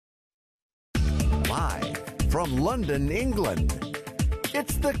from London, England,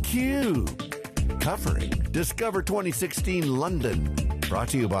 it's theCUBE, covering Discover 2016 London. Brought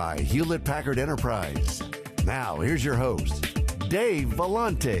to you by Hewlett-Packard Enterprise. Now, here's your hosts, Dave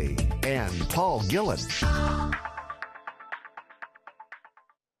Vellante and Paul Gillen.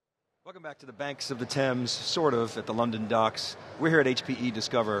 Welcome back to the banks of the Thames, sort of, at the London docks. We're here at HPE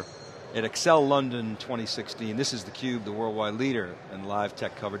Discover at Excel London 2016. This is theCUBE, the worldwide leader in live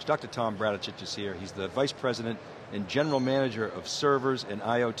tech coverage. Dr. Tom Bradicich is here. He's the Vice President and General Manager of Servers and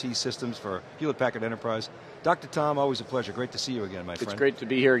IoT Systems for Hewlett-Packard Enterprise. Dr. Tom, always a pleasure. Great to see you again, my friend. It's great to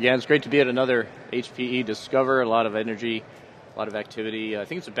be here again. It's great to be at another HPE Discover. A lot of energy, a lot of activity. I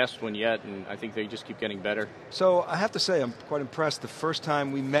think it's the best one yet, and I think they just keep getting better. So I have to say, I'm quite impressed. The first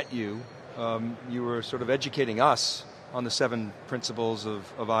time we met you, you were sort of educating us on the 7 principles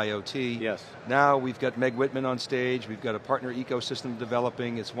of IoT. Yes. Now we've got Meg Whitman on stage, we've got a partner ecosystem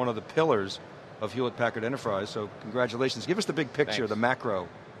developing. It's one of the pillars of Hewlett-Packard Enterprise, so congratulations. Give us the big picture, the macro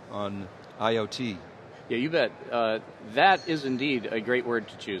on IoT. Yeah, you bet. That is indeed a great word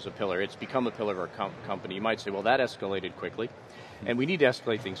to choose, a pillar. It's become a pillar of our company. You might say, well, that escalated quickly. And we need to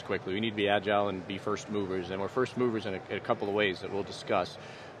escalate things quickly. We need to be agile and be first movers, and we're first movers in a couple of ways that we'll discuss.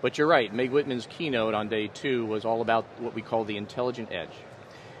 But you're right, Meg Whitman's keynote on day 2 was all about what we call the intelligent edge.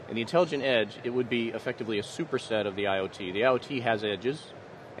 And the intelligent edge, it would be effectively a superset of the IoT. The IoT has edges,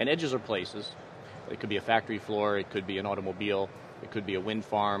 and edges are places. It could be a factory floor, it could be an automobile, it could be a wind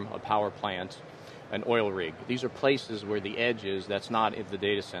farm, a power plant, an oil rig. These are places where the edge is that's not in the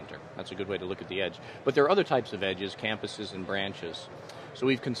data center. That's a good way to look at the edge. But there are other types of edges, campuses and branches. So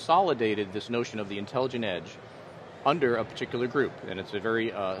we've consolidated this notion of the intelligent edge under a particular group, and it's a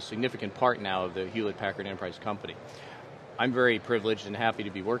very significant part now of the Hewlett-Packard Enterprise company. I'm very privileged and happy to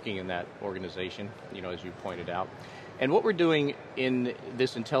be working in that organization, as you pointed out. And what we're doing in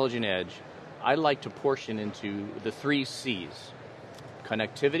this intelligent edge, I like to portion into the 3 C's: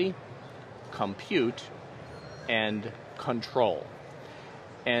 connectivity, compute, and control.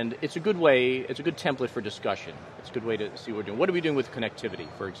 And it's a good way, it's a good template for discussion. It's a good way to see what we're doing. What are we doing with connectivity,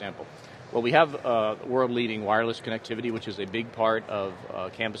 for example? Well, we have world-leading wireless connectivity, which is a big part of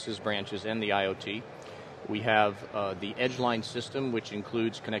campuses, branches, and the IoT. We have the Edgeline system, which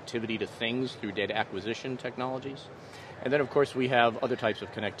includes connectivity to things through data acquisition technologies. And then, of course, we have other types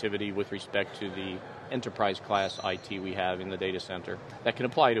of connectivity with respect to the enterprise class IT we have in the data center that can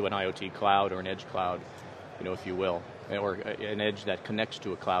apply to an IoT cloud or an edge cloud, if you will, or an edge that connects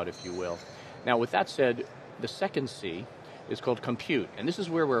to a cloud, if you will. Now, with that said, the second C is called compute, and this is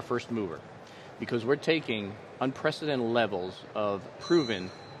where we're a first mover, because we're taking unprecedented levels of proven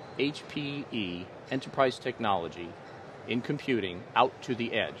HPE enterprise technology in computing out to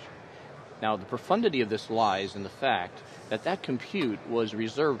the edge. Now, the profundity of this lies in the fact that that compute was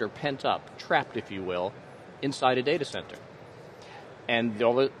reserved or pent up, trapped, if you will, inside a data center. And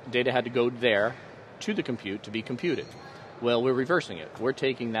all the data had to go there to the compute to be computed. Well, we're reversing it. We're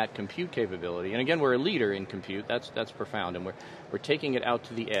taking that compute capability, and again, we're a leader in compute, that's profound, and we're taking it out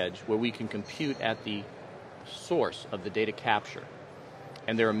to the edge where we can compute at the source of the data capture.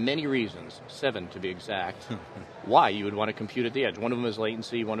 And there are many reasons, 7 to be exact, why you would want to compute at the edge. One of them is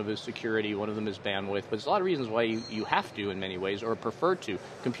latency, one of them is security, one of them is bandwidth, but there's a lot of reasons why you have to, in many ways, or prefer to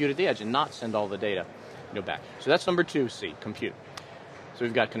compute at the edge and not send all the data back. So that's number 2, C, compute. So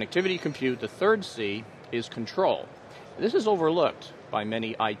we've got connectivity, compute. The third C is control. This is overlooked by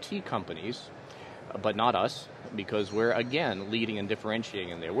many IT companies, but not us, because we're, again, leading and differentiating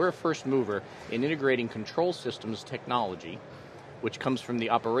in there. We're a first mover in integrating control systems technology, which comes from the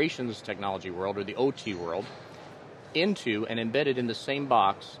operations technology world, or the OT world, into and embedded in the same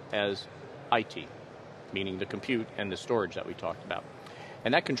box as IT, meaning the compute and the storage that we talked about.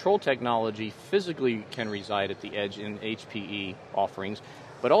 And that control technology physically can reside at the edge in HPE offerings,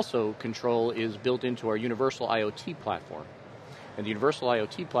 but also control is built into our universal IoT platform. And the universal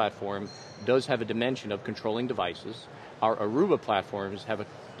IoT platform does have a dimension of controlling devices. Our Aruba platforms have a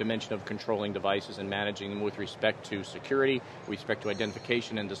dimension of controlling devices and managing them with respect to security, with respect to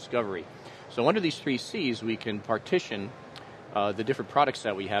identification and discovery. So under these 3 C's, we can partition the different products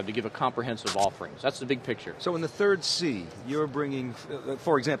that we have to give a comprehensive offerings. That's the big picture. So in the third C, you're bringing,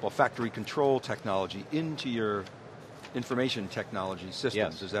 for example, factory control technology into your information technology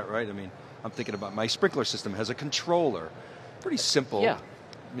systems, yes. Is that right? I mean, I'm thinking about my sprinkler system has a controller. Pretty simple, yeah.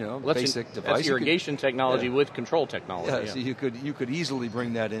 Basic device. That's irrigation technology with control technology. Yeah, so you could easily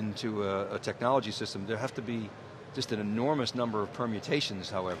bring that into a technology system. There have to be just an enormous number of permutations,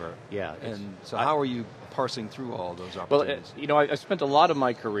 however. Yeah. And so how are you parsing through all those opportunities? Well, I spent a lot of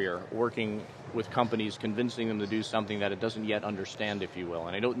my career working with companies, convincing them to do something that it doesn't yet understand, if you will.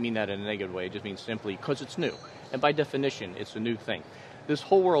 And I don't mean that in a negative way, it just means simply because it's new. And by definition, it's a new thing. This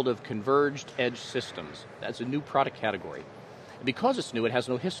whole world of converged edge systems, that's a new product category. And because it's new, it has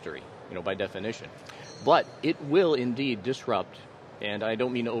no history, by definition. But it will indeed disrupt, and I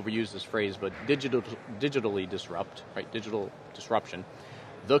don't mean to overuse this phrase, but digitally disrupt, right? Digital disruption,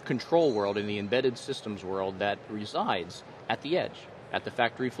 the control world and the embedded systems world that resides at the edge, at the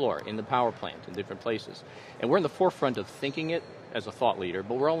factory floor, in the power plant, in different places. And we're in the forefront of thinking it as a thought leader,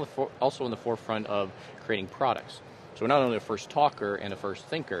 but we're also in the forefront of creating products. So we're not only a first talker and a first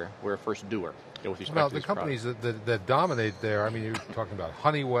thinker, we're a first doer. With respect to the companies that dominate there, I mean, you're talking about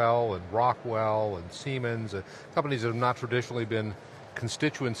Honeywell and Rockwell and Siemens, companies that have not traditionally been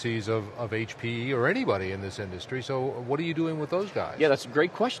constituencies of HPE or anybody in this industry. So what are you doing with those guys? Yeah, that's a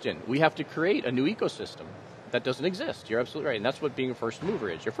great question. We have to create a new ecosystem that doesn't exist. You're absolutely right, and that's what being a first mover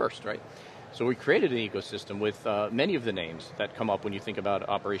is. You're first, right? So we created an ecosystem with many of the names that come up when you think about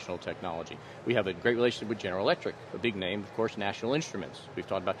operational technology. We have a great relationship with General Electric, a big name, of course, National Instruments, we've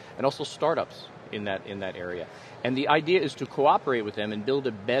talked about, and also startups in that area. And the idea is to cooperate with them and build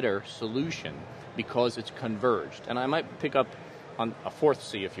a better solution because it's converged. And I might pick up on a fourth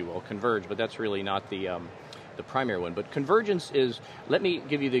C, if you will, converge, but that's really not the primary one. But convergence is, let me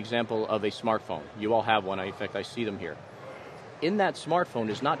give you the example of a smartphone. You all have one, in fact I see them here. In that smartphone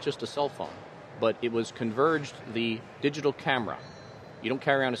is not just a cell phone, but it was converged the digital camera. You don't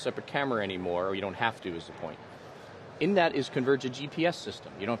carry around a separate camera anymore, or you don't have to is the point. In that is converged a GPS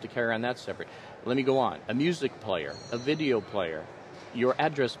system. You don't have to carry around that separate. Let me go on. A music player, a video player, your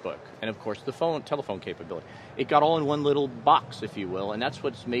address book, and of course the telephone capability. It got all in one little box, if you will, and that's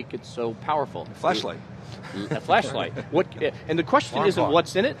what's make it so powerful. Flashlight. A flashlight. And the question isn't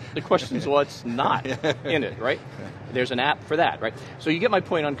what's in it, the question is what's not in it, right? There's an app for that, right? So you get my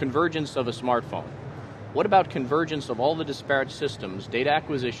point on convergence of a smartphone. What about convergence of all the disparate systems, data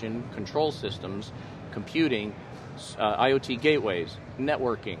acquisition, control systems, computing, IoT gateways,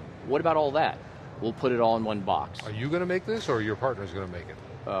 networking? What about all that? We'll put it all in one box. Are you going to make this, or are your partners going to make it?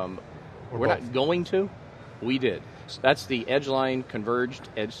 We're not going to. We did. That's the Edgeline Converged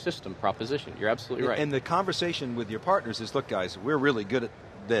Edge System proposition. You're absolutely right. And the conversation with your partners is, look guys, we're really good at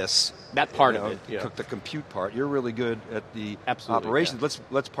this. That part of it, yeah. The compute part. You're really good at the absolutely, operations. Yeah.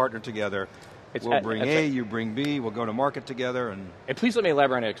 Let's partner together. We'll bring A, you bring B, we'll go to market together. And please let me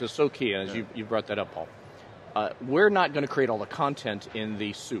elaborate on it, because it's so key, as you brought that up, Paul. We're not going to create all the content in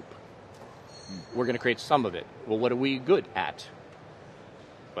the soup. We're going to create some of it. Well, what are we good at?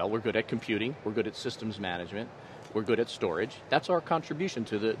 Well, we're good at computing. We're good at systems management. We're good at storage. That's our contribution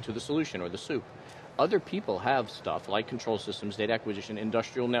to the solution or the soup. Other people have stuff like control systems, data acquisition,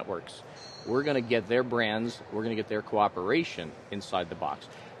 industrial networks. We're going to get their brands. We're going to get their cooperation inside the box.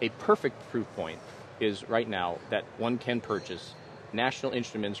 A perfect proof point is right now that one can purchase. National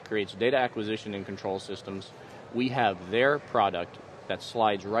Instruments creates data acquisition and control systems. We have their product that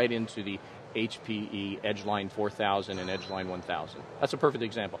slides right into the HPE Edgeline 4000 and Edgeline 1000. That's a perfect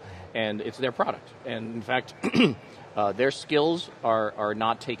example. And it's their product. And in fact, their skills are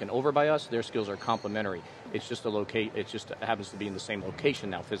not taken over by us. Their skills are complementary. It's just it just happens to be in the same location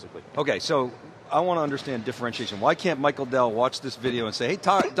now physically. Okay, so I want to understand differentiation. Why can't Michael Dell watch this video and say, hey,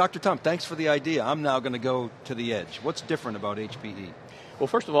 Dr. Tom, thanks for the idea. I'm now going to go to the edge. What's different about HPE? Well,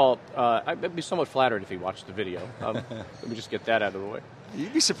 first of all, I'd be somewhat flattered if he watched the video. Let me just get that out of the way.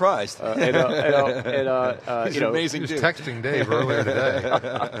 You'd be surprised. He's He's amazing he was dude. texting Dave earlier today.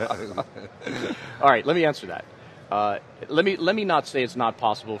 All right, let me answer that. Let me not say it's not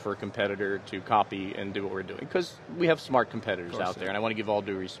possible for a competitor to copy and do what we're doing, because we have smart competitors out there, and I want to give all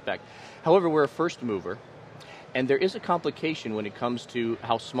due respect. However, we're a first mover, and there is a complication when it comes to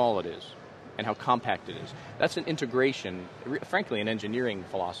how small it is and how compact it is. That's an integration, frankly, an engineering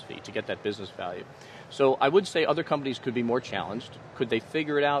philosophy to get that business value. So I would say other companies could be more challenged. Could they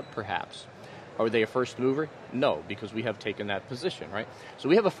figure it out? Perhaps. Are they a first mover? No, because we have taken that position, right? So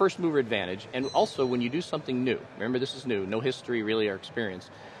we have a first mover advantage, and also when you do something new, remember this is new, no history really or experience,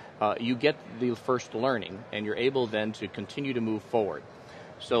 you get the first learning, and you're able then to continue to move forward.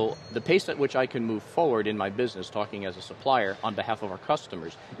 So the pace at which I can move forward in my business, talking as a supplier on behalf of our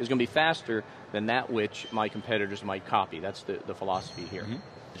customers, is going to be faster than that which my competitors might copy. That's the philosophy here.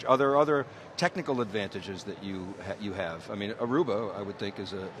 Mm-hmm. Are there other technical advantages that you have? I mean, Aruba, I would think,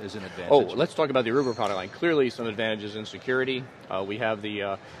 is an advantage. Oh, let's talk about the Aruba product line. Clearly some advantages in security. We have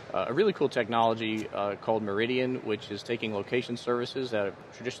a really cool technology called Meridian, which is taking location services that have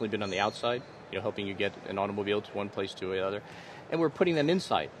traditionally been on the outside, helping you get an automobile to one place to another. And we're putting them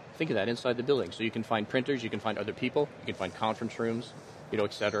inside. Think of that, inside the building. So you can find printers, you can find other people, you can find conference rooms,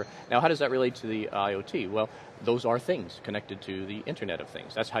 et cetera. Now, how does that relate to the IoT? Well, those are things connected to the Internet of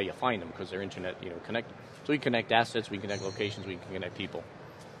Things. That's how you find them, because they're Internet, connected. So we can connect assets, we can connect locations, we can connect people.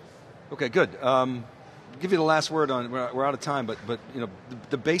 Okay, good. Give you the last word on, we're out of time, but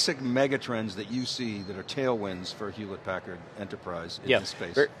the basic megatrends that you see that are tailwinds for Hewlett-Packard Enterprise in this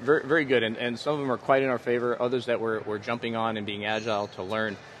space. Very, very good, and some of them are quite in our favor, others that we're jumping on and being agile to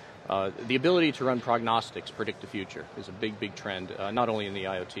learn. The ability to run prognostics, predict the future, is a big, big trend, not only in the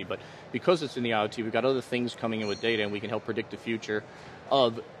IoT, but because it's in the IoT, we've got other things coming in with data, and we can help predict the future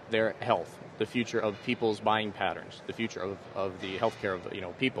of their health, the future of people's buying patterns, the future of the healthcare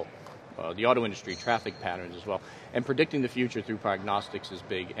of people. The auto industry, traffic patterns as well. And predicting the future through prognostics is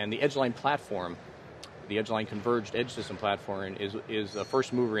big. And the Edgeline platform, the Edgeline Converged Edge System platform is a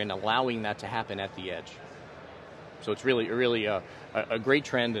first mover in allowing that to happen at the edge. So it's really a great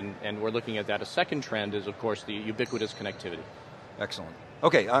trend, and we're looking at that. A second trend is, of course, the ubiquitous connectivity. Excellent.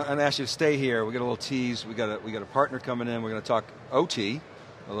 Okay, I'm going to ask you to stay here. We got a little tease. We got a partner coming in. We're going to talk OT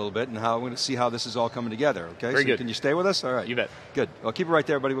a little bit, and we're going to see how this is all coming together, okay? Very good. Can you stay with us? All right. You bet. Good. Well, keep it right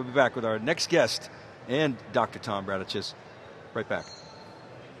there, everybody. We'll be back with our next guest and Dr. Tom Bradicich right back.